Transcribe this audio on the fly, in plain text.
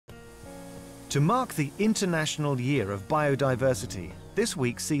To mark the International Year of Biodiversity, this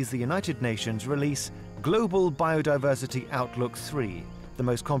week sees the United Nations release Global Biodiversity Outlook 3, the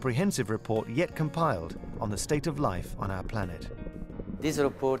most comprehensive report yet compiled on the state of life on our planet. This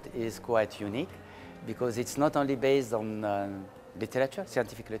report is quite unique because it's not only based on literature,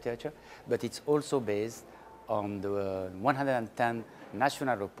 scientific literature, but it's also based on the 110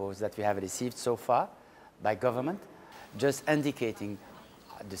 national reports that we have received so far by government, just indicating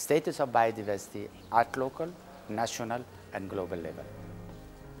the status of biodiversity at local, national, and global level.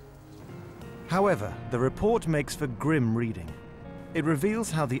 However, the report makes for grim reading. It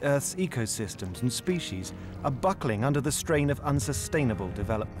reveals how the Earth's ecosystems and species are buckling under the strain of unsustainable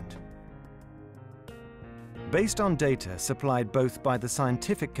development. Based on data supplied both by the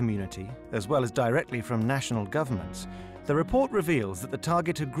scientific community as well as directly from national governments, the report reveals that the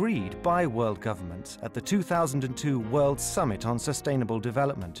target agreed by world governments at the 2002 World Summit on Sustainable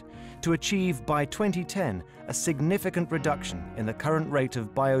Development to achieve by 2010 a significant reduction in the current rate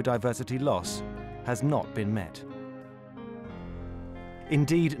of biodiversity loss has not been met.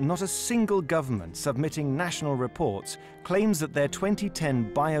 Indeed, not a single government submitting national reports claims that their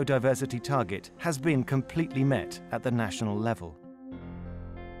 2010 biodiversity target has been completely met at the national level.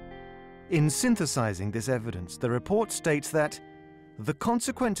 In synthesizing this evidence, the report states that the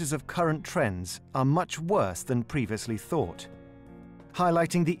consequences of current trends are much worse than previously thought,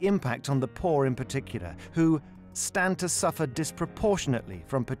 highlighting the impact on the poor in particular, who stand to suffer disproportionately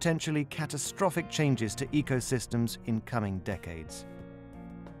from potentially catastrophic changes to ecosystems in coming decades.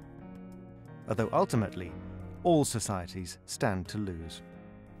 Although ultimately, all societies stand to lose.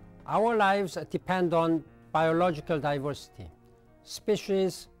 Our lives depend on biological diversity.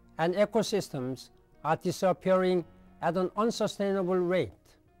 Species and ecosystems are disappearing at an unsustainable rate.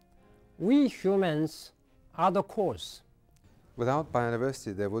 We humans are the cause. Without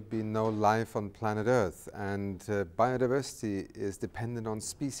biodiversity, there would be no life on planet Earth, and biodiversity is dependent on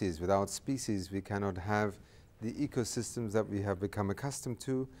species. Without species, we cannot have the ecosystems that we have become accustomed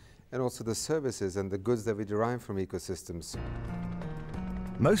to, and also the services and the goods that we derive from ecosystems.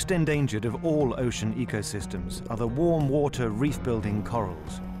 Most endangered of all ocean ecosystems are the warm water reef-building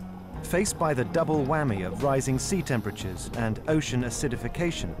corals. Faced by the double whammy of rising sea temperatures and ocean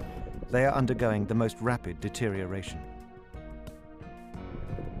acidification, they are undergoing the most rapid deterioration.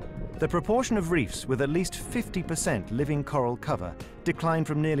 The proportion of reefs with at least 50% living coral cover declined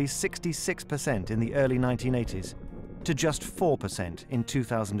from nearly 66% in the early 1980s to just 4% in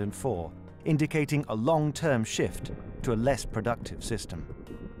 2004, indicating a long-term shift to a less productive system.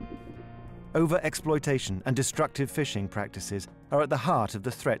 Overexploitation and destructive fishing practices are at the heart of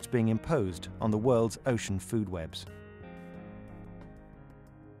the threats being imposed on the world's ocean food webs.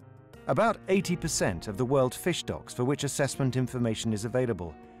 About 80% of the world's fish stocks for which assessment information is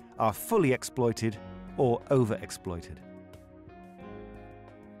available are fully exploited or overexploited.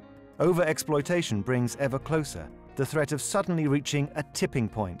 Overexploitation brings ever closer the threat of suddenly reaching a tipping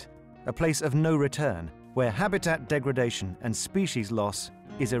point, a place of no return, where habitat degradation and species loss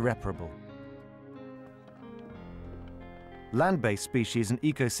is irreparable. Land-based species and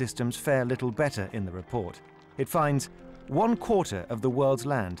ecosystems fare little better in the report. It finds 1/4 of the world's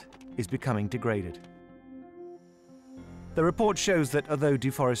land is becoming degraded. The report shows that although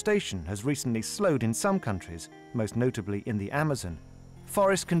deforestation has recently slowed in some countries, most notably in the Amazon,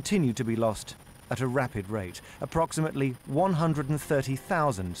 forests continue to be lost at a rapid rate, approximately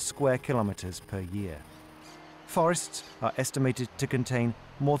 130,000 square kilometers per year. Forests are estimated to contain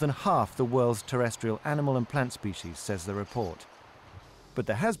more than half the world's terrestrial animal and plant species, says the report. But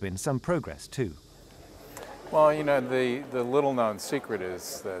there has been some progress too. Well, you know, the little-known secret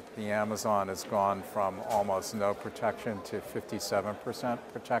is that the Amazon has gone from almost no protection to 57%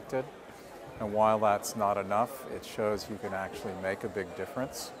 protected. And while that's not enough, it shows you can actually make a big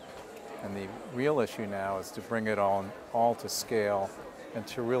difference. And the real issue now is to bring it all to scale and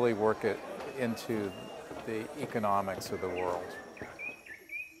to really work it into the economics of the world.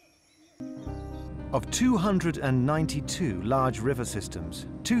 Of 292 large river systems,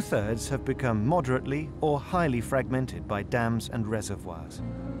 2/3 have become moderately or highly fragmented by dams and reservoirs.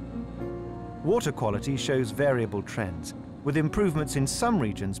 Water quality shows variable trends, with improvements in some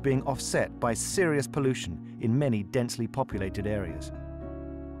regions being offset by serious pollution in many densely populated areas.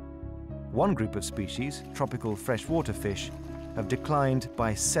 One group of species, tropical freshwater fish, have declined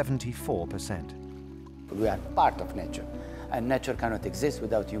by 74%. We are part of nature, and nature cannot exist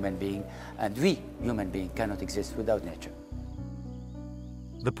without human being, and we, human beings, cannot exist without nature.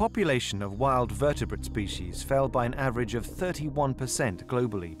 The population of wild vertebrate species fell by an average of 31%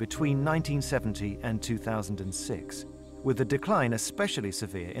 globally between 1970 and 2006, with the decline especially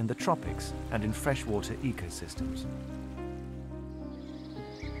severe in the tropics and in freshwater ecosystems.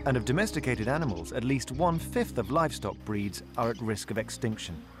 And of domesticated animals, at least 1/5 of livestock breeds are at risk of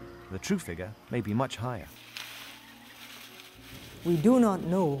extinction. The true figure may be much higher. We do not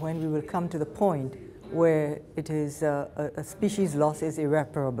know when we will come to the point where it is a species loss is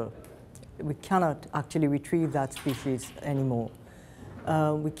irreparable. We cannot actually retrieve that species anymore.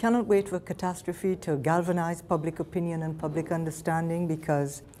 We cannot wait for catastrophe to galvanize public opinion and public understanding,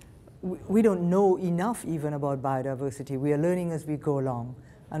 because we don't know enough even about biodiversity. We are learning as we go along,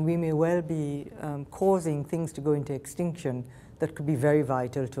 and we may well be causing things to go into extinction that could be very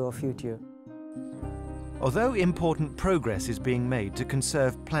vital to our future. Although important progress is being made to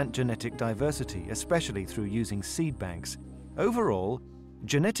conserve plant genetic diversity, especially through using seed banks, overall,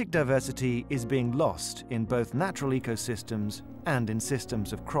 genetic diversity is being lost in both natural ecosystems and in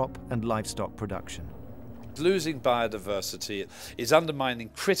systems of crop and livestock production. Losing biodiversity is undermining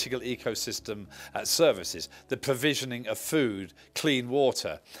critical ecosystem services, the provisioning of food, clean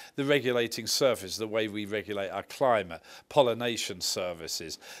water, the regulating surface, the way we regulate our climate, pollination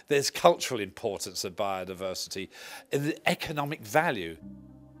services. There's cultural importance of biodiversity and the economic value.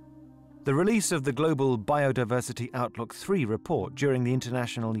 The release of the global Biodiversity Outlook 3 report during the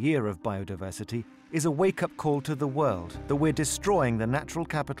International Year of Biodiversity is a wake-up call to the world that we're destroying the natural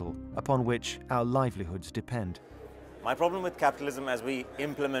capital upon which our livelihoods depend. My problem with capitalism as we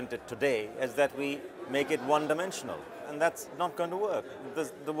implement it today is that we make it one-dimensional, and that's not going to work.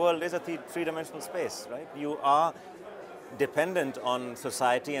 The world is a three-dimensional space, right? You are dependent on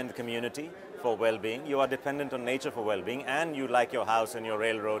society and community for well-being, you are dependent on nature for well-being, and you like your house and your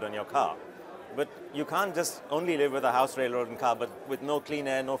railroad and your car. But you can't just only live with a house, railroad and car, but with no clean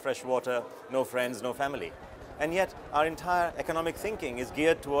air, no fresh water, no friends, no family. And yet our entire economic thinking is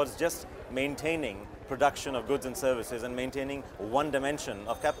geared towards just maintaining production of goods and services and maintaining one dimension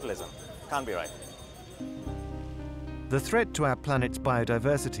of capitalism. Can't be right. The threat to our planet's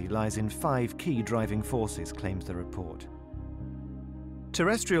biodiversity lies in 5 key driving forces, claims the report.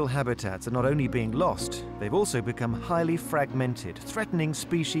 Terrestrial habitats are not only being lost, they've also become highly fragmented, threatening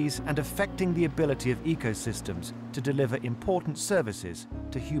species and affecting the ability of ecosystems to deliver important services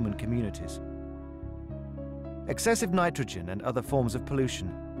to human communities. Excessive nitrogen and other forms of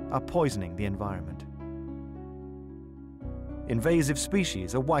pollution are poisoning the environment. Invasive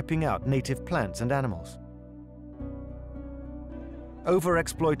species are wiping out native plants and animals.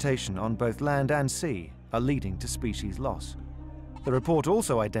 Overexploitation on both land and sea are leading to species loss. The report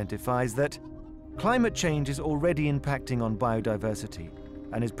also identifies that climate change is already impacting on biodiversity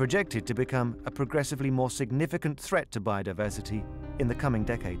and is projected to become a progressively more significant threat to biodiversity in the coming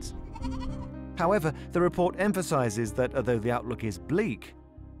decades. However, the report emphasizes that although the outlook is bleak,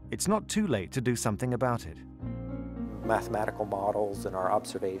 it's not too late to do something about it. Mathematical models and our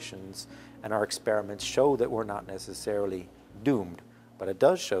observations and our experiments show that we're not necessarily doomed, but it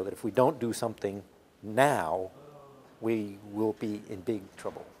does show that if we don't do something now, we will be in big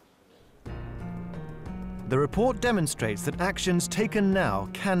trouble. The report demonstrates that actions taken now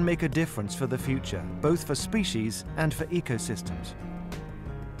can make a difference for the future, both for species and for ecosystems.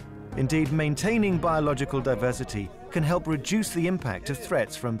 Indeed, maintaining biological diversity can help reduce the impact of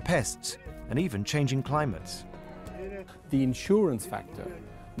threats from pests and even changing climates. The insurance factor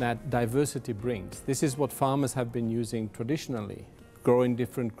that diversity brings, this is what farmers have been using traditionally, growing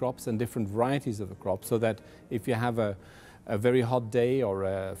different crops and different varieties of the crop, so that if you have a very hot day or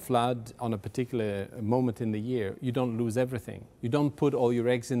a flood on a particular moment in the year, you don't lose everything. You don't put all your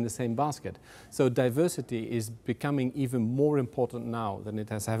eggs in the same basket. So diversity is becoming even more important now than it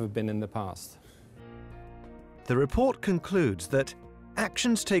has ever been in the past. The report concludes that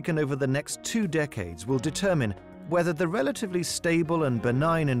actions taken over the next 2 decades will determine whether the relatively stable and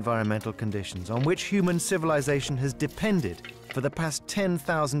benign environmental conditions on which human civilization has depended for the past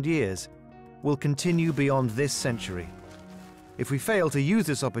 10,000 years will continue beyond this century. If we fail to use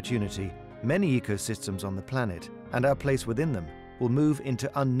this opportunity, many ecosystems on the planet and our place within them will move into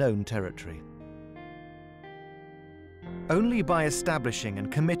unknown territory. Only by establishing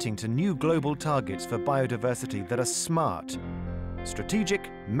and committing to new global targets for biodiversity that are smart,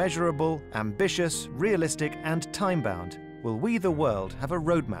 strategic, measurable, ambitious, realistic, and time-bound, will we, the world, have a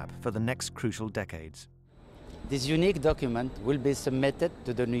roadmap for the next crucial decades. This unique document will be submitted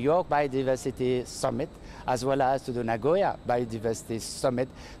to the New York Biodiversity Summit as well as to the Nagoya Biodiversity Summit,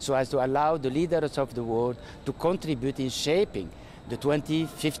 so as to allow the leaders of the world to contribute in shaping the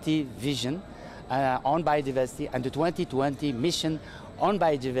 2050 vision on biodiversity and the 2020 mission on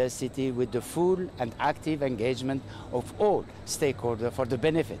biodiversity, with the full and active engagement of all stakeholders for the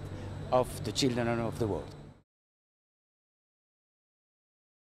benefit of the children of the world.